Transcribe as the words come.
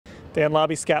Dan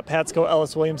Labbe, Scott Patsko,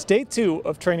 Ellis Williams. Day 2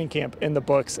 of training camp in the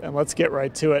books, and let's get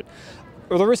right to it.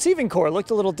 Well, the receiving corps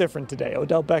looked a little different today.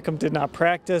 Odell Beckham did not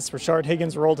practice. Rashard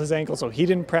Higgins rolled his ankle, so he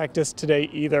didn't practice today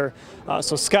either.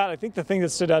 So, Scott, I think the thing that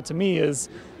stood out to me is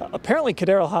apparently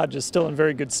Kadarius Hodge is still in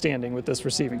very good standing with this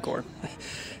receiving corps.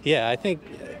 Yeah, I think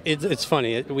it's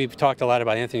funny. We've talked a lot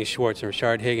about Anthony Schwartz and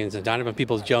Rashard Higgins and Donovan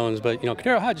Peoples-Jones, but,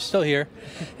 Kadarius Hodge is still here,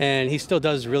 and he still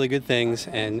does really good things.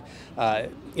 And,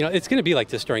 it's going to be like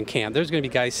this during camp. There's going to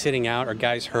be guys sitting out or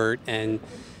guys hurt, and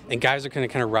guys are going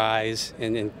to kind of rise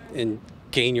and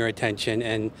gain your attention.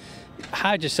 And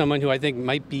Hodge is someone who I think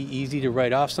might be easy to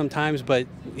write off sometimes, but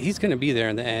he's going to be there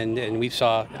in the end. And we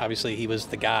saw, obviously, he was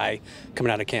the guy coming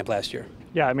out of camp last year.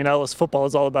 Yeah, I mean, Ellis football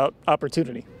is all about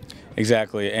opportunity.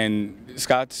 Exactly, and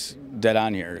Scott's dead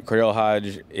on here. Kadarius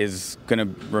Hodge is going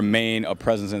to remain a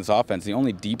presence in this offense. The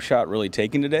only deep shot really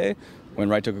taken today when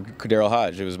Wright took Kadarius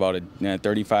Hodge, it was about a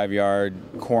 35-yard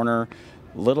corner,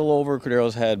 little over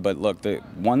Kadarius' head, but look,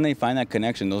 when they find that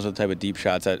connection, those are the type of deep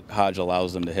shots that Hodge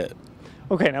allows them to hit.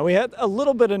 Okay, now we had a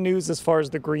little bit of news as far as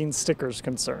the green sticker is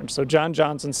concerned. So John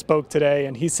Johnson spoke today,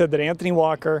 and he said that Anthony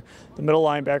Walker, the middle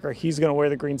linebacker, he's going to wear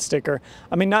the green sticker.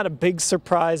 I mean, not a big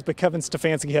surprise, but Kevin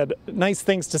Stefanski had nice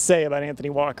things to say about Anthony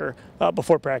Walker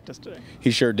before practice today.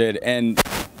 He sure did, and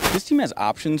this team has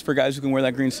options for guys who can wear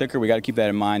that green sticker. We got to keep that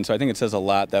in mind. So I think it says a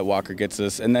lot that Walker gets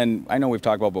this. And then I know we've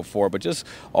talked about before, but just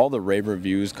all the rave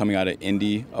reviews coming out of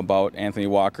Indy about Anthony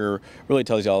Walker really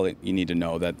tells you all that you need to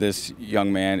know, that this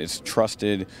young man is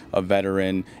trusted, a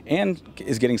veteran, and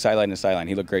is getting sideline to sideline.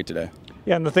 He looked great today.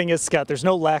 Yeah, and the thing is, Scott, there's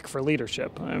no lack for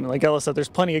leadership. I mean, like Ellis said, there's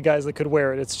plenty of guys that could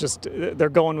wear it. It's just they're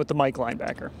going with the Mike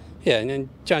linebacker. Yeah, and then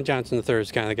John Johnson III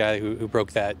is kind of the guy who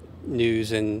broke that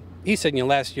news, and he said,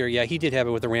 last year, yeah, he did have it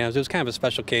with the Rams. It was kind of a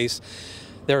special case.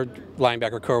 Their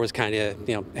linebacker core was kind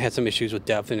of, had some issues with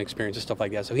depth and experience and stuff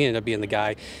like that, so he ended up being the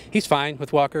guy. He's fine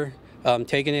with Walker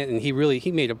taking it, and he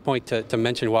made a point to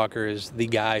mention Walker as the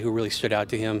guy who really stood out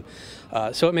to him.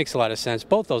 So it makes a lot of sense.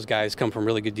 Both those guys come from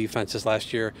really good defenses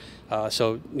last year,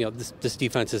 so this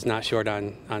defense is not short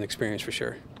on experience for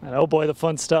sure. And oh boy, the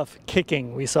fun stuff,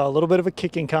 kicking. We saw a little bit of a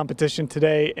kicking competition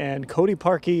today, and Cody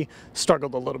Parkey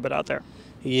struggled a little bit out there.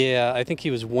 Yeah, I think he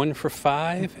was 1 for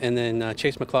 5, and then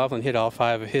Chase McLaughlin hit all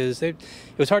 5 of his. It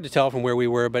was hard to tell from where we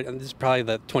were, but this is probably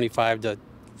the 25 to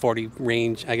 40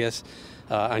 range, I guess,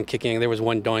 on kicking. There was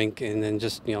one doink, and then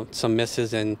just some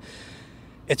misses, and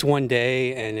it's one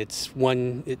day, and it's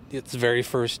the very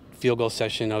first field goal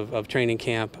session of training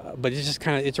camp. But it's just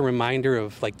it's a reminder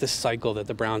of like this cycle that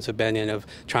the Browns have been in of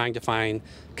trying to find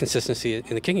consistency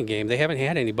in the kicking game. They haven't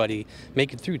had anybody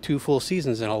make it through 2 full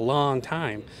seasons in a long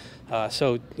time.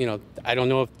 So I don't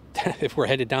know if we're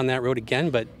headed down that road again,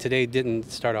 but today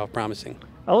didn't start off promising.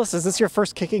 Ellis, is this your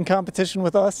first kicking competition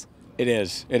with us? It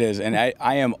is, and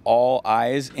I am all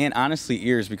eyes and honestly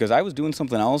ears, because I was doing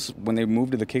something else when they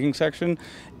moved to the kicking section,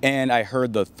 and I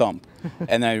heard the thump,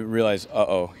 and I realized,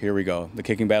 uh-oh, here we go. The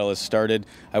kicking battle has started.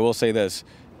 I will say this,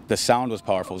 the sound was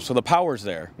powerful, so the power's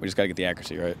there. We just got to get the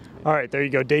accuracy right. All right, there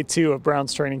you go. Day 2 of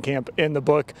Browns training camp in the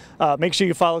book. Make sure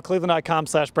you follow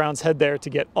cleveland.com/Browns. Head there to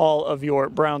get all of your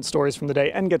Browns stories from the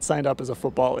day and get signed up as a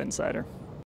football insider.